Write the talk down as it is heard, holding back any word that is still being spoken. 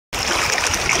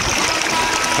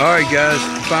Alright guys,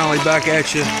 finally back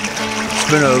at you. It's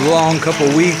been a long couple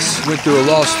weeks. Went through a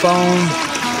lost phone.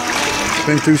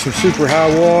 Been through some super high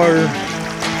water.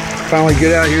 Finally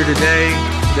get out here today.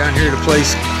 Down here at a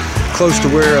place close to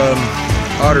where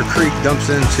Otter Creek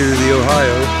dumps into the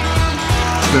Ohio.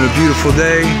 It's been a beautiful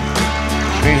day.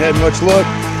 Ain't had much luck.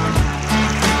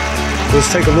 Let's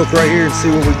take a look right here and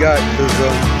see what we got. Because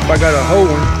if I got a whole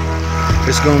one,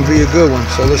 it's going to be a good one.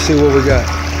 So let's see what we got.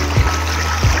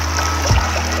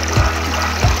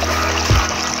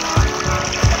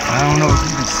 I don't know if you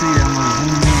can see it. I'm going to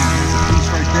zoom in. There's a piece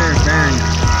right there buried.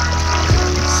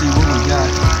 Let's see what we got.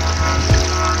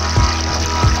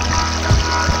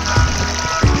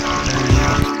 There we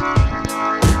go.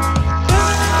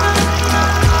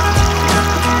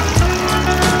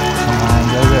 Come on,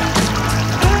 baby.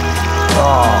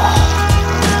 Oh.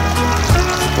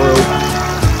 Broke.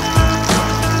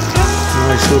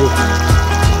 Nice little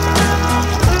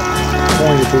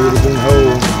point if it would have been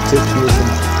whole. Tips missing.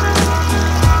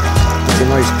 A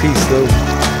nice piece though.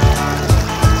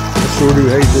 I sure do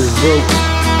hate this broke.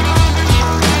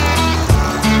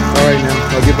 Alright now,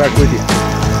 I'll get back with you.